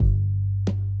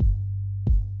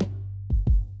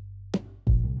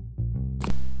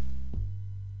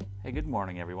Hey, good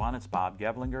morning, everyone. It's Bob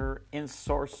Gevlinger in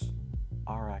Source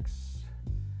RX.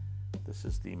 This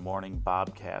is the morning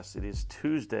Bobcast. It is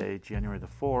Tuesday, January the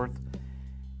 4th,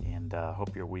 and I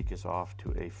hope your week is off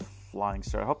to a flying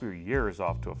start. I hope your year is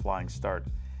off to a flying start,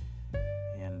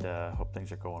 and hope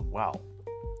things are going well.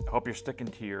 I hope you're sticking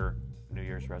to your New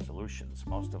Year's resolutions.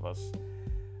 Most of us,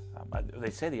 they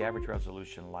say the average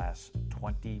resolution lasts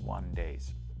 21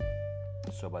 days.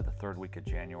 So by the third week of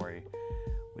January,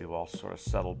 we've all sort of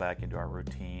settled back into our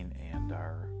routine, and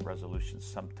our resolutions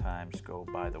sometimes go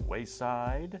by the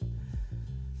wayside.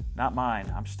 Not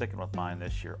mine. I'm sticking with mine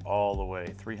this year all the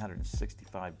way,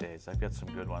 365 days. I've got some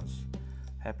good ones.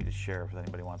 Happy to share if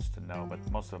anybody wants to know, but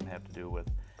most of them have to do with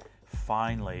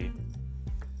finally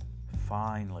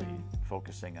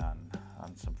focusing on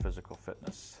some physical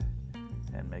fitness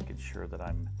and making sure that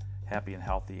I'm happy and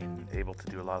healthy and able to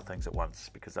do a lot of things at once,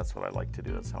 because that's what I like to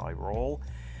do. That's how I roll.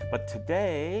 But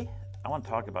today, I want to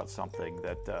talk about something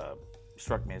that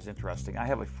struck me as interesting. I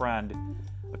have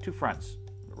two friends,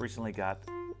 recently got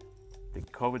the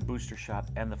COVID booster shot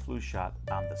and the flu shot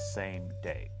on the same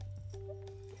day.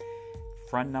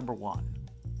 Friend number one,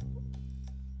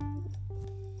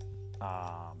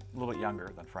 a little bit younger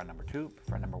than friend number two.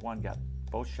 Friend number one got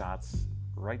both shots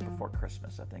right before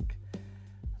Christmas, I think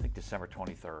December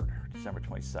 23rd or December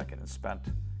 22nd, and spent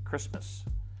Christmas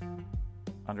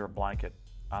under a blanket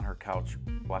on her couch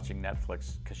watching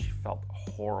Netflix because she felt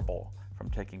horrible from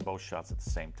taking both shots at the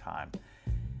same time.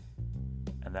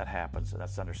 And that happens, and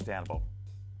that's understandable.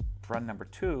 Friend number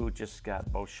two just got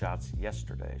both shots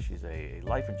yesterday. She's a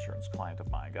life insurance client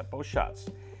of mine, got both shots,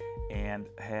 and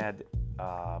had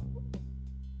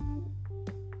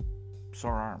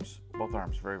sore arms, both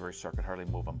arms, very, very sore, could hardly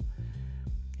move them.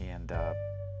 And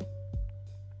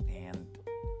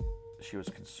she was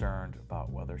concerned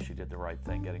about whether she did the right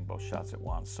thing getting both shots at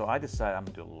once. So I decided I'm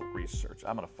going to do a little research.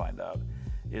 I'm going to find out,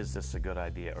 is this a good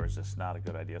idea or is this not a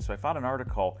good idea? So I found an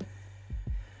article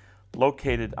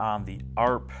located on the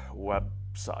AARP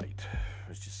website. I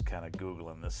was just kind of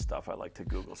Googling this stuff. I like to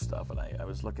Google stuff, and I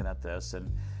was looking at this,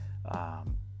 and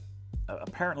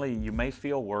apparently you may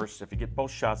feel worse if you get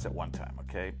both shots at one time,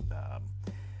 okay?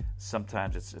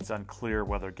 Sometimes it's unclear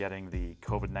whether getting the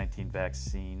COVID-19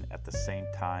 vaccine at the same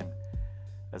time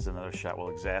as another shot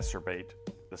will exacerbate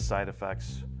the side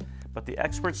effects. But the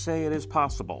experts say it is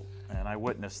possible, and I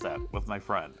witnessed that with my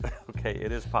friend. Okay,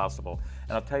 it is possible.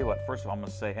 And I'll tell you what, first of all, I'm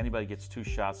going to say anybody gets two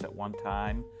shots at one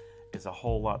time is a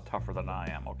whole lot tougher than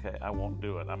I am, okay? I won't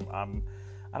do it. I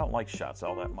don't like shots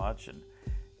all that much, and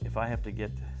if I have to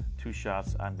get two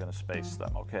shots, I'm going to space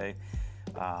them, okay?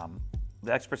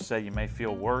 The experts say you may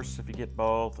feel worse if you get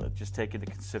both. Just take into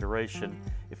consideration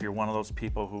if you're one of those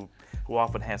people who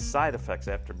often has side effects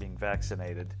after being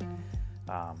vaccinated,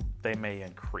 they may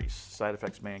increase. Side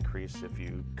effects may increase if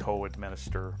you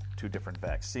co-administer two different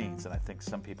vaccines, and I think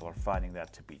some people are finding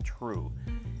that to be true.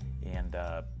 And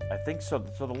I think so.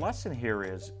 So the lesson here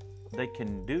is they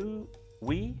can do,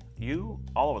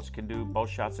 all of us can do both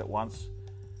shots at once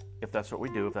if that's what we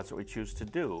do, if that's what we choose to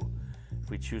do. If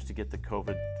we choose to get the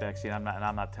COVID vaccine, I'm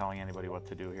not telling anybody what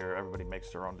to do here. Everybody makes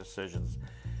their own decisions,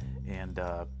 and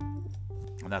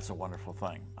that's a wonderful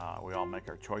thing. We all make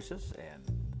our choices,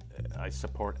 and I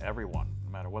support everyone,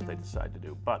 no matter what they decide to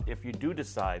do. But if you do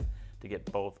decide to get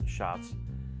both shots,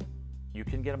 you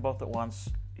can get them both at once.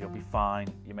 You'll be fine.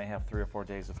 You may have 3 or 4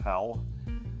 days of hell,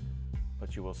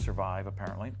 but you will survive,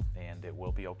 apparently, and it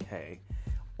will be okay.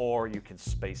 Or you can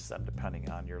space them depending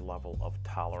on your level of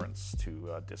tolerance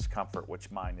to discomfort,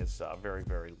 which mine is very,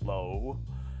 very low.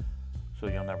 So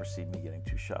you'll never see me getting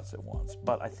two shots at once.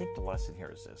 But I think the lesson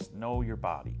here is this: know your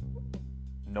body.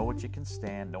 Know what you can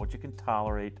stand, know what you can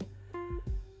tolerate,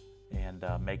 and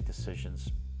make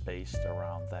decisions based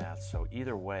around that. So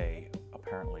either way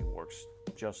apparently works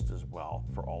just as well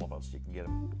for all of us. You can get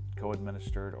them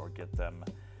co-administered or get them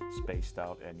spaced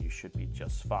out, and you should be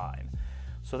just fine.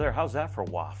 So there, how's that for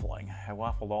waffling? I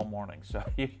waffled all morning. So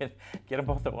you can get them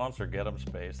both at once or get them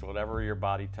spaced. Whatever your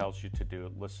body tells you to do,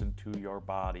 listen to your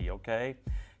body, okay?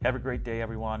 Have a great day,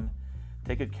 everyone.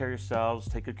 Take good care of yourselves.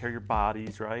 Take good care of your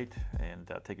bodies, right?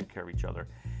 And take good care of each other.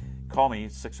 Call me,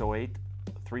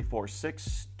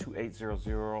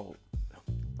 608-346-2800.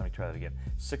 Let me try that again.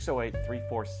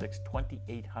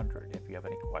 608-346-2800 if you have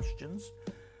any questions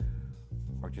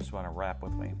or just want to rap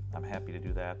with me. I'm happy to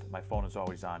do that. My phone is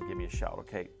always on. Give me a shout,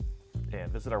 okay?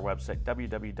 And visit our website,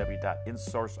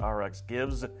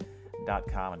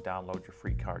 www.insourcerxgives.com, and download your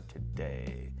free card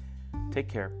today. Take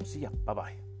care. See ya.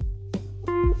 Bye-bye.